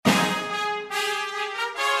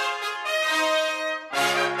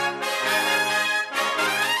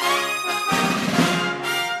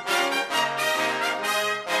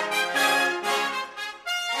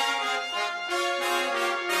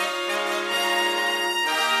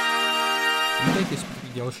Vítajte pri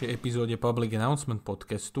ďalšej epizóde Public Announcement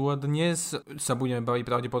podcastu a dnes sa budeme baviť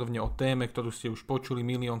pravdepodobne o téme, ktorú ste už počuli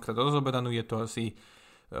miliónkrát rozoberanú. Je to asi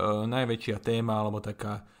najväčšia téma alebo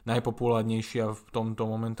taká najpopulárnejšia v tomto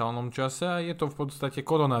momentálnom čase a je to v podstate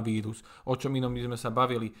koronavírus. O čom inom by sme sa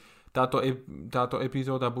bavili. Táto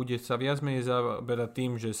epizóda bude sa viac menej zaberať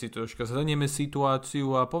tým, že si troška zhrnieme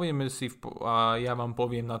situáciu a povieme si a ja vám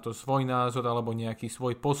poviem na to svoj názor alebo nejaký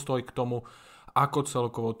svoj postoj k tomu, ako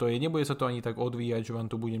celkovo to je. Nebude sa to ani tak odvíjať, že vám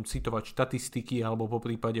tu budem citovať štatistiky alebo po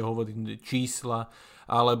prípade hovoriť čísla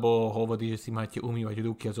alebo hovoriť, že si máte umývať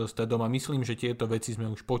ruky a zostať doma. Myslím, že tieto veci sme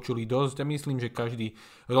už počuli dosť a myslím, že každý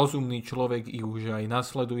rozumný človek ich už aj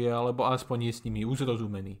nasleduje alebo aspoň je s nimi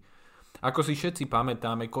uzrozumený. Ako si všetci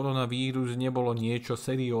pamätáme, koronavírus nebolo niečo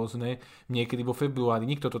seriózne niekedy vo februári,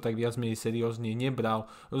 nikto to tak viac menej seriózne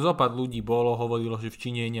nebral. Zopad ľudí hovorilo, že v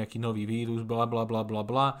Číne je nejaký nový vírus, bla bla bla bla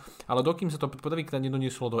bla, ale dokým sa to prvýkrát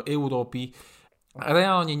nedonieslo do Európy,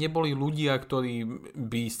 reálne neboli ľudia, ktorí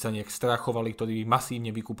by sa nejak strachovali, ktorí by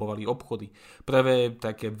masívne vykupovali obchody. Prvé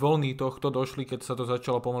také vlny tohto došli, keď sa to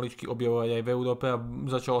začalo pomaličky objavovať aj v Európe a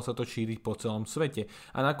začalo sa to šíriť po celom svete.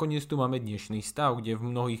 A nakoniec tu máme dnešný stav, kde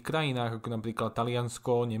v mnohých krajinách, ako napríklad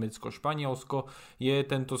Taliansko, Nemecko, Španielsko, je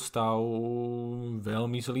tento stav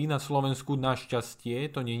veľmi zlý. Na Slovensku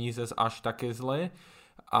našťastie to není zase až také zlé,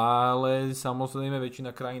 ale samozrejme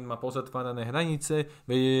väčšina krajín má pozatvárané hranice,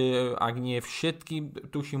 ak nie všetky,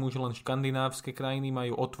 tuším už len škandinávske krajiny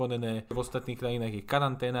majú otvorené, v ostatných krajinách je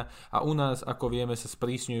karanténa a u nás, ako vieme, sa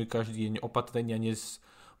sprísňujú každý deň opatrenia. Dnes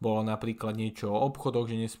bolo napríklad niečo o obchodoch,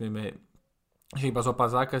 že nesmieme, že iba zo pár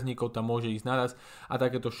zákazníkov tam môže ísť naraz a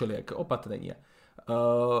takéto všelijaké opatrenia.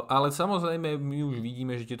 Ale samozrejme my už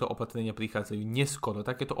vidíme, že tieto opatrenia prichádzajú neskoro.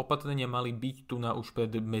 Takéto opatrenia mali byť tu na už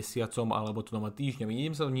pred mesiacom alebo tu na týždňom.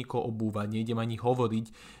 Nejdem sa do nikoho obúvať, nejdem ani hovoriť,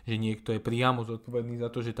 že niekto je priamo zodpovedný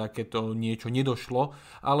za to, že takéto niečo nedošlo,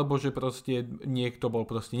 alebo že proste niekto bol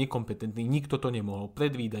proste nekompetentný. Nikto to nemohol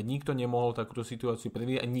predvídať, nikto nemohol takúto situáciu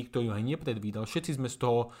predvídať a nikto ju aj nepredvídal. Všetci sme z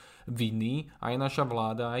toho vinní, aj naša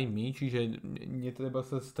vláda, aj my, čiže netreba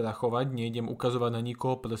sa strachovať, nejdem ukazovať na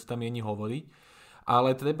nikoho prstami ani hovoriť.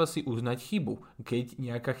 Ale treba si uznať chybu, keď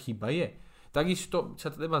nejaká chyba je. Takisto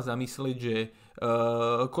sa treba zamyslieť, že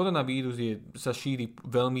koronavírus sa šíri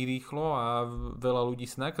veľmi rýchlo a veľa ľudí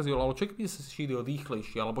sa nakazilo, ale čo keby sa šíril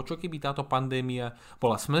rýchlejšie, alebo čo keby táto pandémia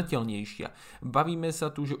bola smrteľnejšia. Bavíme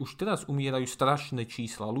sa tu, že už teraz umierajú strašné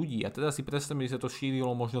čísla ľudí a teraz si predstavme, že sa to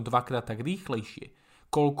šírilo možno dvakrát tak rýchlejšie.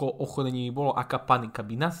 Koľko ochorení bolo, aká panika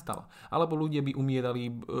by nastala. Alebo ľudia by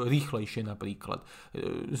umierali rýchlejšie napríklad.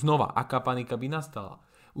 Znova, aká panika by nastala.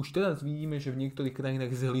 Už teraz vidíme, že v niektorých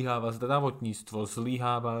krajinách zlyháva zdravotníctvo,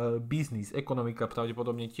 zlyháva biznis, ekonomika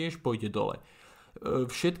pravdepodobne tiež pôjde dole.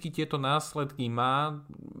 Všetky tieto následky má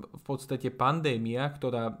v podstate pandémia,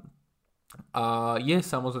 ktorá a je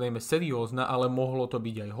samozrejme seriózna, ale mohlo to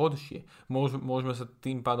byť aj horšie. Môžeme sa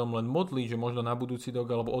tým pádom len modliť, že možno na budúci rok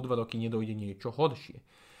alebo o 2 roky nedojde niečo horšie.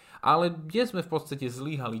 Ale kde sme v podstate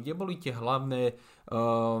zlyhali? Kde boli tie hlavné,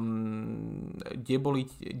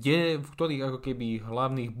 v ktorých ako keby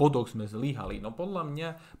hlavných bodoch sme zlyhali? No podľa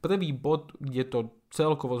mňa prvý bod, kde to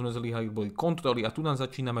celkovo sme zlyhali, boli kontroly a tu nám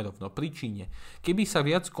začíname rovno pri Číne. Keby sa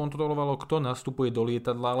viac kontrolovalo, kto nastupuje do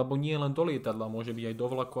lietadla, alebo nie len do lietadla, môže byť aj do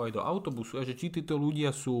vlaku, aj do autobusu, a že či títo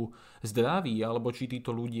ľudia sú zdraví, alebo či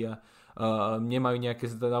títo ľudia nemajú nejaké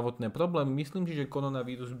zdravotné problémy, myslím si, že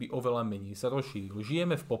koronavírus by oveľa menej sa rozšíril.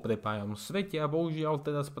 Žijeme v poprepájanom svete a bohužiaľ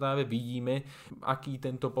teraz práve vidíme, aký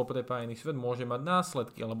tento poprepájaný svet môže mať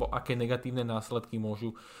následky, alebo aké negatívne následky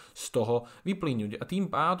môžu z toho vyplynúť. A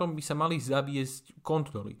tým pádom by sa mali zaviesť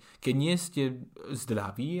kontroly. Keď nie ste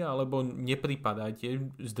zdraví, alebo nepripadáte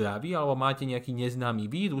zdraví, alebo máte nejaký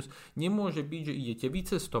neznámy vírus, nemôže byť, že idete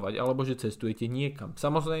vycestovať, alebo že cestujete niekam.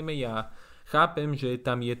 Samozrejme ja chápem, že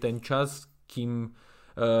tam je ten čas, kým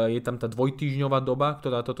je tam tá dvojtýždňová doba,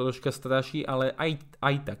 ktorá to troška straší, ale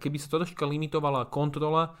aj tak, keby sa troška limitovala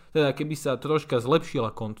kontrola, teda keby sa troška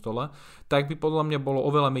zlepšila kontrola, tak by podľa mňa bolo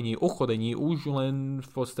oveľa menej ochorení, už len v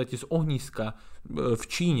podstate z ohniska v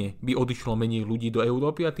Číne by odišlo menej ľudí do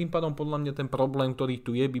Európy a tým pádom podľa mňa ten problém, ktorý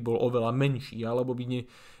tu je, by bol oveľa menší, alebo by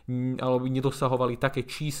nedosahovali také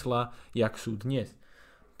čísla, jak sú dnes.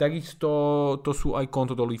 Takisto to sú aj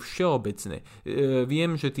kontroly všeobecné.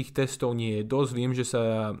 Viem, že tých testov nie je dosť, viem, že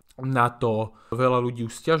sa na to veľa ľudí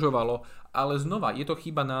už sťažovalo, ale znova, je to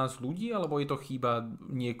chyba nás ľudí, alebo je to chyba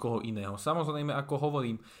niekoho iného? Samozrejme, ako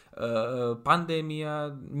hovorím, pandémia,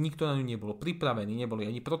 nikto na ňu nebol pripravený, neboli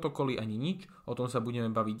ani protokoly, ani nič, o tom sa budeme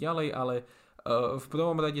baviť ďalej, ale v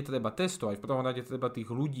prvom rade treba testovať, v prvom rade treba tých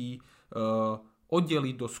ľudí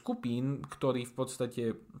oddeliť do skupín, ktorí v podstate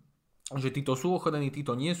že títo sú ochorení,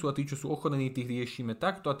 títo nie sú a tí, čo sú ochorení, tých riešime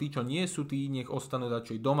takto a tí, čo nie sú, tí nech ostanú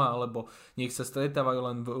radšej doma alebo nech sa stretávajú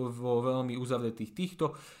len vo veľmi uzavretých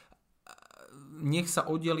týchto. Nech sa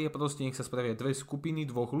oddelie, proste nech sa spravia dve skupiny,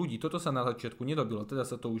 dvoch ľudí. Toto sa na začiatku nerobilo, teda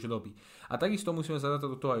sa to už robí. A takisto musíme zadať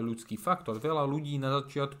do toho aj ľudský faktor. Veľa ľudí na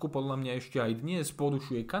začiatku, podľa mňa ešte aj dnes,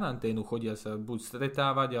 porušuje karanténu, chodia sa buď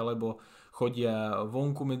stretávať, alebo chodia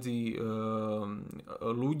vonku medzi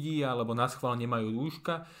ľudí, alebo naschvál nemajú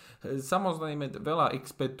rúška. Samozrejme, veľa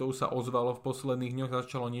expertov sa ozvalo v posledných dňoch,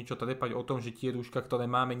 začalo niečo trepať o tom, že tie rúška, ktoré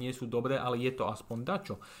máme, nie sú dobré, ale je to aspoň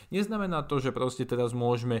dačo. Neznamená to, že proste teraz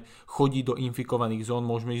môžeme chodiť do infikovaných zón,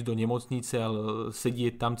 môžeme ísť do nemocnice a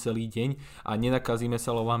sedieť tam celý deň a nenakazíme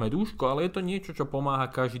sa, lebo máme rúško, ale je to niečo, čo pomáha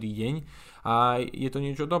každý deň a je to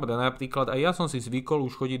niečo dobré. Napríklad aj ja som si zvykol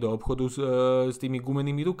už chodiť do obchodu s tými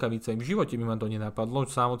gumenými rukavicami. V živote by ma to nenapadlo,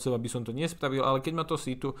 sám od seba by som to nespravil, ale keď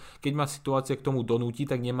ma situácia k tomu donúti,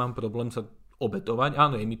 tak nemám problém sa obetovať.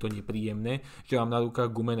 Áno, je mi to nepríjemné, že mám na rukách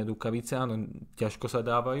gumené rukavice, áno, ťažko sa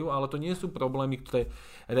dávajú, ale to nie sú problémy, ktoré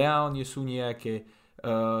reálne sú nejaké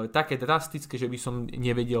také drastické, že by som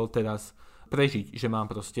nevedel teraz prežiť, že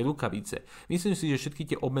mám proste rukavice. Myslím si, že všetky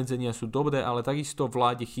tie obmedzenia sú dobré, ale takisto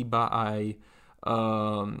vláde chýba aj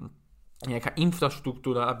nejaká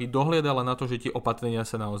infraštruktúra, aby dohliadala na to, že tie opatrenia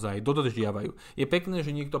sa naozaj dodržiavajú. Je pekné,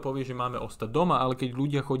 že niekto povie, že máme ostať doma, ale keď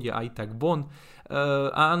ľudia chodia aj tak von,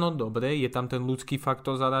 áno, dobre, je tam ten ľudský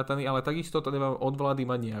faktor zarátaný, ale takisto treba od vlády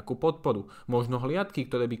mať nejakú podporu. Možno hliadky,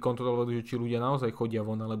 ktoré by kontrolovali, že či ľudia naozaj chodia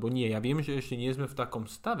von alebo nie. Ja viem, že ešte nie sme v takom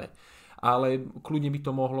stave, ale kľudne by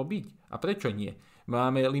to mohlo byť. A prečo nie?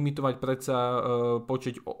 Máme limitovať predsa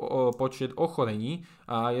počet ochorení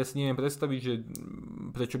a ja si neviem predstaviť, že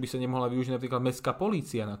prečo by sa nemohla využiť napríklad mestská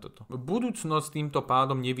polícia na toto. Budúcnosť týmto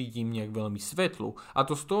pádom nevidím nejak veľmi svetlú a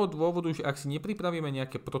to z toho dôvodu, že ak si nepripravíme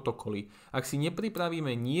nejaké protokoly, ak si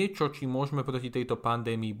nepripravíme niečo, či môžeme proti tejto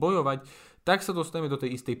pandémii bojovať, tak sa dostaneme do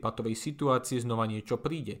tej istej patovej situácie, znova niečo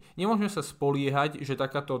príde. Nemôžeme sa spoliehať, že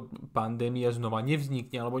takáto pandémia znova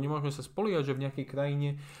nevznikne, alebo nemôžeme sa spoliehať, že v nejakej krajine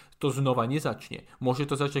to znova nezačne. Môže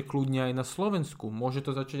to začať kľudne aj na Slovensku, môže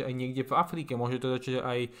to začať aj niekde v Afrike, môže to začať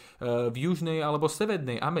aj v Južnej alebo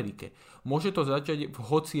Severnej Amerike. Môže to začať v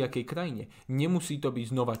hociakej krajine. Nemusí to byť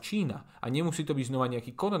znova Čína a nemusí to byť znova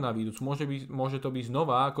nejaký koronavírus. Môže to byť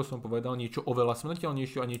znova, ako som povedal, niečo oveľa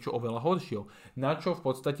smrteľnejšie a niečo oveľa horšieho, na čo v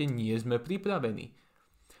podstate nie sme pripravení.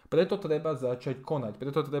 Preto treba začať konať,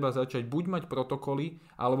 preto treba začať buď mať protokoly,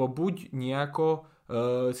 alebo buď nejako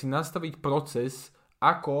si nastaviť proces,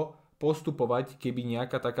 ako postupovať, keby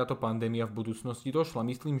nejaká takáto pandémia v budúcnosti došla.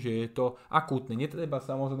 Myslím, že je to akútne. Netreba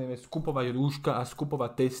samozrejme skupovať rúška a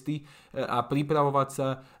skupovať testy a pripravovať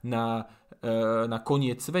sa na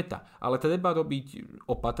koniec sveta. Ale treba robiť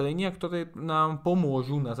opatrenia, ktoré nám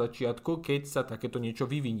pomôžu na začiatku, keď sa takéto niečo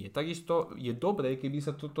vyvinie. Takisto je dobré, keby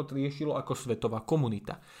sa toto riešilo ako svetová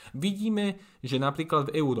komunita. Vidíme, že napríklad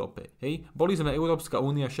v Európe, boli sme Európska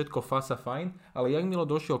únia, všetko fasa fajn, ale jakmile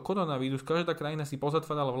došiel koronavírus, každá krajina si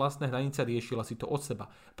pozatvárala vlastné hranice a riešila si to od seba.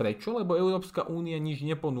 Prečo? Lebo Európska únia nič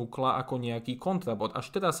neponúkla ako nejaký kontrabod. Až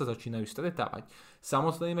teraz sa začínajú stretávať.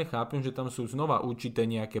 Samozrejme chápem, že tam sú znova určité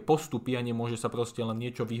nejaké postupy a nemôže sa proste len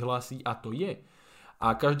niečo vyhlásiť a to je.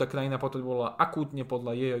 A každá krajina potrebovala akútne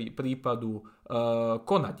podľa jej prípadu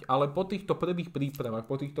konať. Ale po týchto prvých prípravách,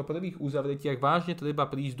 po týchto prvých uzavretiach vážne treba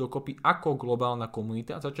prísť dokopy ako globálna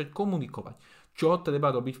komunita a začať komunikovať. Čo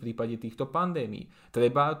treba robiť v prípade týchto pandémií?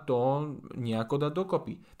 Treba to nejako dať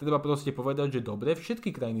dokopy. Treba proste povedať, že dobre,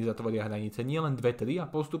 všetky krajiny zatvoria hranice, nie len 2-3 a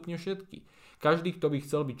postupne všetky. Každý, kto by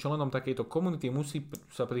chcel byť členom takejto komunity, musí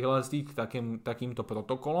sa prihlásiť k takýmto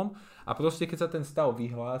protokolom a proste keď sa ten stav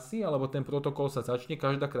vyhlási alebo ten protokol sa začne,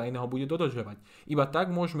 každá krajina ho bude dodržovať. Iba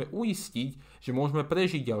tak môžeme uistiť, že môžeme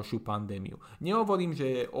prežiť ďalšiu pandémiu. Nehovorím,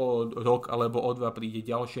 že o rok alebo o 2 príde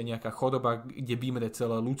ďalšia nejaká choroba, kde vymre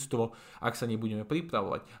celé ľudstvo, ak sa nebudeme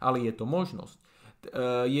pripravovať, ale je to možnosť.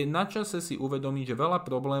 Je na čase si uvedomiť, že veľa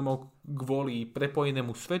problémov kvôli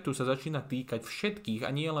prepojenému svetu sa začína týkať všetkých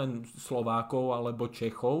a nie len Slovákov alebo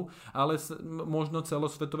Čechov, ale možno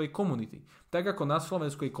celosvetovej komunity. Tak ako na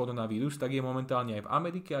Slovensku je koronavírus, tak je momentálne aj v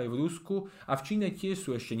Amerike, aj v Rusku a v Číne tiež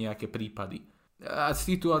sú ešte nejaké prípady. A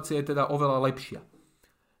situácia je teda oveľa lepšia.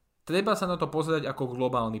 Treba sa na to pozerať ako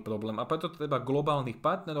globálny problém a preto treba globálnych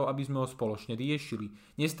partnerov, aby sme ho spoločne riešili.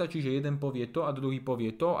 Nestačí, že jeden povie to a druhý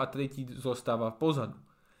povie to a tretí zostáva pozadu.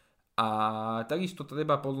 A takisto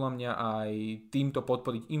treba podľa mňa aj týmto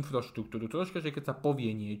podporiť infraštruktúru. Troška, že keď sa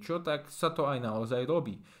povie niečo, tak sa to aj naozaj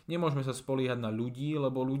robí. Nemôžeme sa spoliehať na ľudí,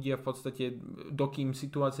 lebo ľudia v podstate, dokým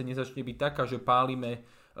situácia nezačne byť taká, že pálime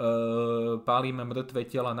pálime mŕtve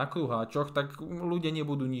tela na kruháčoch, tak ľudia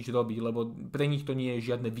nebudú nič robiť, lebo pre nich to nie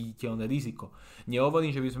je žiadne viditeľné riziko.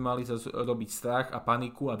 Nehovorím, že by sme mali robiť strach a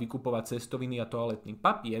paniku a vykupovať cestoviny a toaletný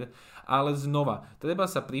papier, ale znova, treba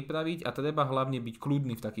sa pripraviť a treba hlavne byť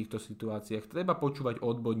kľudný v takýchto situáciách. Treba počúvať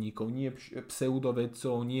odborníkov, nie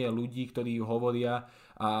pseudovedcov, nie ľudí, ktorí hovoria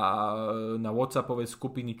a na WhatsAppové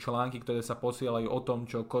skupiny články, ktoré sa posielajú o tom,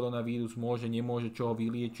 čo koronavírus môže, nemôže, čo ho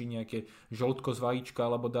vylieči, nejaké žltko z vajíčka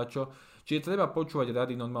alebo dačo. Čiže treba počúvať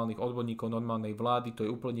rady normálnych odborníkov, normálnej vlády, to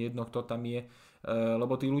je úplne jedno, kto tam je,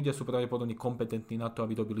 lebo tí ľudia sú pravdepodobne kompetentní na to,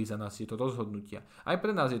 aby dobili za nás tieto rozhodnutia. Aj pre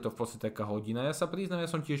nás je to v podstate taká hodina. Ja sa priznám, ja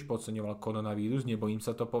som tiež podceňoval koronavírus, nebojím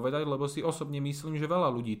sa to povedať, lebo si osobne myslím, že veľa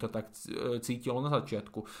ľudí to tak cítilo na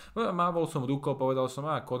začiatku. Mávol som rukou, povedal som,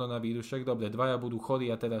 koronavírus, však dobre, dvaja budú chorí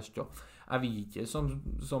a teraz čo? A vidíte, som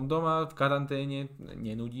doma v karanténe,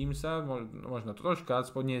 nenudím sa, možno troška,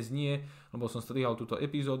 aspoň dnes nie, lebo som strihal túto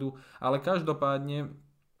epizódu, ale každopádne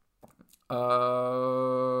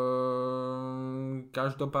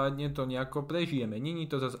to nejako prežijeme. Není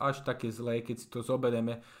to zase až také zlé, keď si to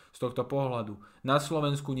zoberieme z tohto pohľadu. Na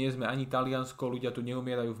Slovensku nie sme ani Taliansko, ľudia tu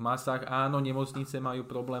neumierajú v masách, áno, nemocnice majú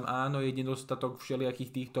problém, áno, je nedostatok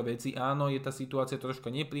všelijakých týchto vecí, áno, je tá situácia troška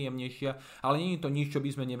nepríjemnejšia, ale nie je to nič, čo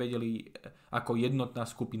by sme nevedeli ako jednotná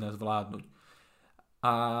skupina zvládnuť.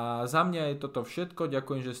 A za mňa je toto všetko,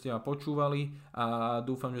 ďakujem, že ste ma počúvali a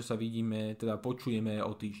dúfam, že sa počujeme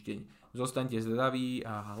o týždeň. Zostaňte zdraví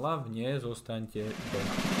a hlavne zostaňte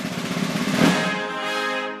doma.